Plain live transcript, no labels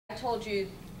told you,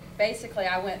 basically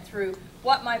I went through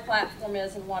what my platform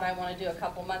is and what I want to do a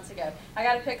couple months ago. I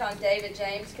got to pick on David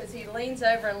James because he leans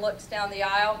over and looks down the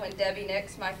aisle when Debbie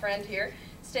Nix, my friend here,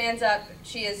 stands up.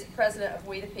 She is president of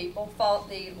We the People, fought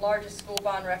the largest school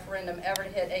bond referendum ever to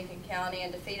hit Aiken County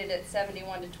and defeated it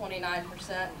 71 to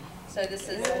 29%. So this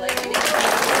is the lady.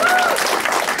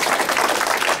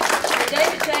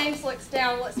 David James looks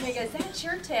down, looks at me and goes, "That's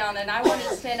your town." And I wanted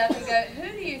to stand up and go, "Who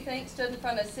do you think stood in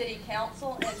front of city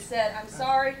council and said, 'I'm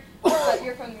sorry, but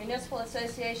you're from the municipal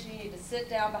association, you need to sit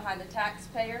down behind the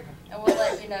taxpayer and we'll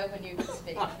let you know when you can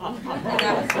speak.'" And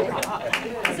that was me.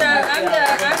 So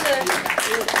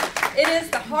it is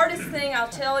the hardest thing, I'll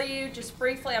tell you, just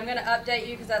briefly. I'm going to update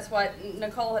you because that's what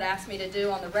Nicole had asked me to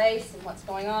do on the race and what's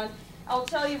going on. I'll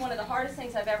tell you one of the hardest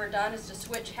things I've ever done is to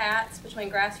switch hats between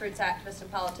grassroots activist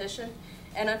and politician.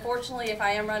 And unfortunately, if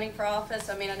I am running for office,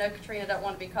 I mean, I know Katrina doesn't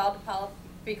want to be called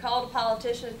a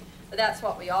politician, but that's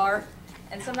what we are.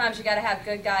 And sometimes you got to have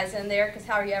good guys in there, because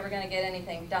how are you ever going to get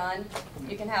anything done?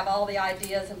 You can have all the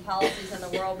ideas and policies in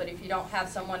the world, but if you don't have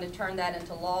someone to turn that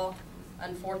into law,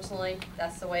 unfortunately,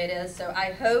 that's the way it is. So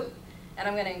I hope, and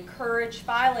I'm going to encourage,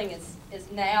 filing is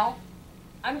now.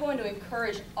 I'm going to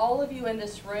encourage all of you in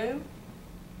this room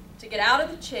to get out of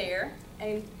the chair,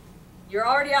 and you're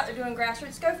already out there doing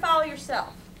grassroots, go file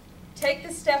yourself. Take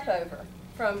the step over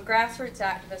from grassroots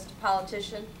activist to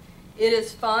politician. It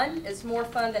is fun. It's more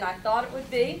fun than I thought it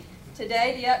would be.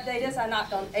 Today, the update is I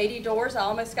knocked on 80 doors. I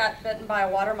almost got bitten by a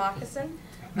water moccasin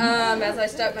as I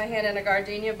stuck my hand in a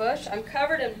gardenia bush. I'm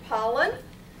covered in pollen.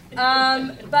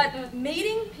 But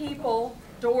meeting people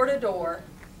door to door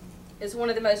is one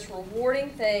of the most rewarding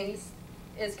things.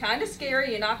 It's kind of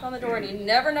scary. You knock on the door and you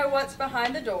never know what's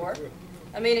behind the door.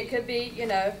 I mean, it could be, you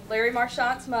know, Larry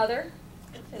Marchant's mother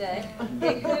today.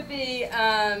 It could be,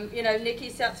 you know,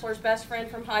 Nikki Setzler's best friend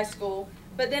from high school.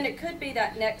 But then it could be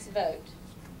that next vote.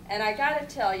 And I got to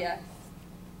tell you,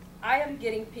 I am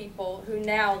getting people who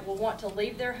now will want to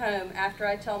leave their home after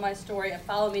I tell my story and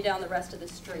follow me down the rest of the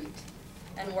street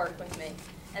and work with me.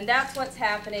 And that's what's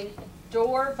happening.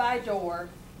 Door by door,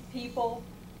 people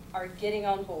are getting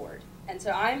on board. And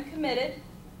so I'm committed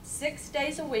 6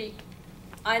 days a week.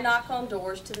 I knock on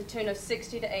doors to the tune of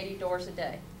 60 to 80 doors a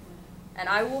day. And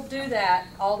I will do that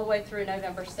all the way through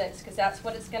November 6th, because that's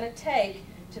what it's going to take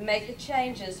to make the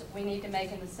changes we need to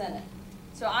make in the Senate.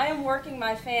 So I am working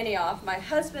my fanny off. My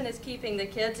husband is keeping the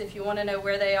kids, if you want to know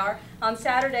where they are. On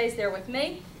Saturdays, they're with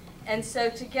me. And so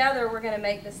together, we're going to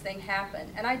make this thing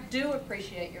happen. And I do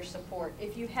appreciate your support.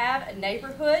 If you have a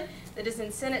neighborhood that is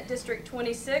in Senate District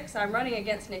 26, I'm running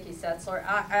against Nikki Setzler.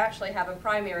 I actually have a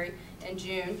primary in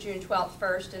June 12th,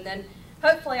 1st, and then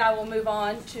hopefully I will move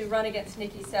on to run against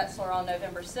Nikki Setzler on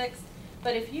November 6th.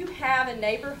 But if you have a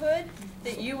neighborhood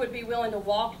that you would be willing to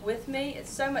walk with me,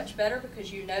 it's so much better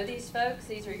because you know these folks.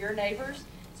 These are your neighbors.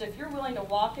 So if you're willing to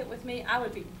walk it with me, I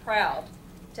would be proud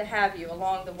to have you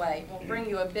along the way. We'll bring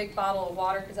you a big bottle of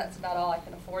water because that's about all I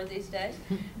can afford these days.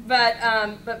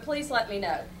 But please let me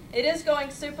know. It is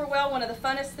going super well, one of the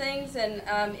funnest things, and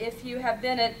if you have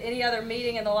been at any other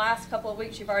meeting in the last couple of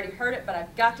weeks, you've already heard it, but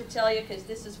I've got to tell you because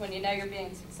this is when you know you're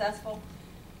being successful.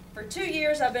 For 2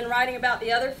 years, I've been writing about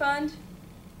the other fund,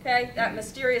 okay, that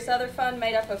mysterious other fund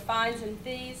made up of fines and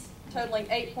fees, totaling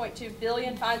 $8.2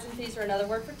 billion. Fines and fees are another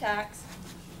word for tax.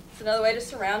 It's another way to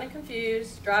surround and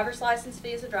confuse. Driver's license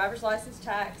fee is a driver's license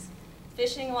tax.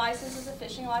 Fishing license is a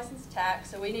fishing license tax,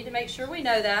 so we need to make sure we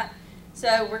know that.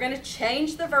 So we're going to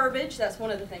change the verbiage. That's one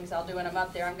of the things I'll do when I'm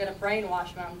up there. I'm going to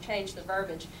brainwash them. I'm going to change the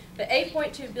verbiage. But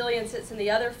 $8.2 billion sits in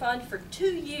the other fund. For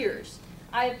 2 years,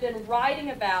 I have been writing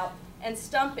about and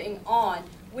stumping on,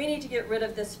 we need to get rid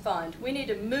of this fund. We need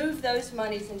to move those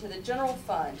monies into the general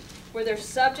fund where they're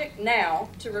subject now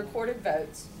to recorded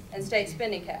votes and state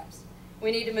spending caps.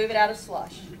 We need to move it out of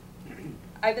slush.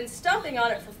 I've been stumping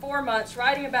on it for 4 months,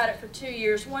 writing about it for 2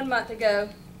 years. 1 month ago,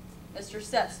 Mr.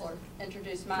 Setzler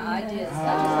introduced my ideas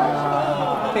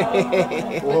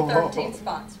legislation with 13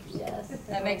 sponsors. Yes.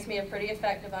 That makes me a pretty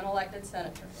effective unelected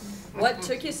senator. What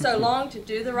took you so long to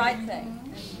do the right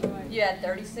thing? You had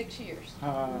 36 years.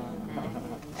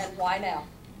 And why now?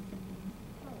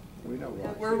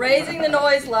 We're raising the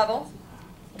noise level.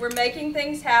 We're making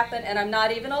things happen, and I'm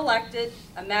not even elected.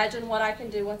 Imagine what I can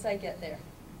do once I get there.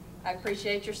 I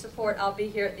appreciate your support. I'll be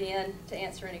here at the end to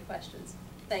answer any questions.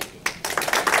 Thank you.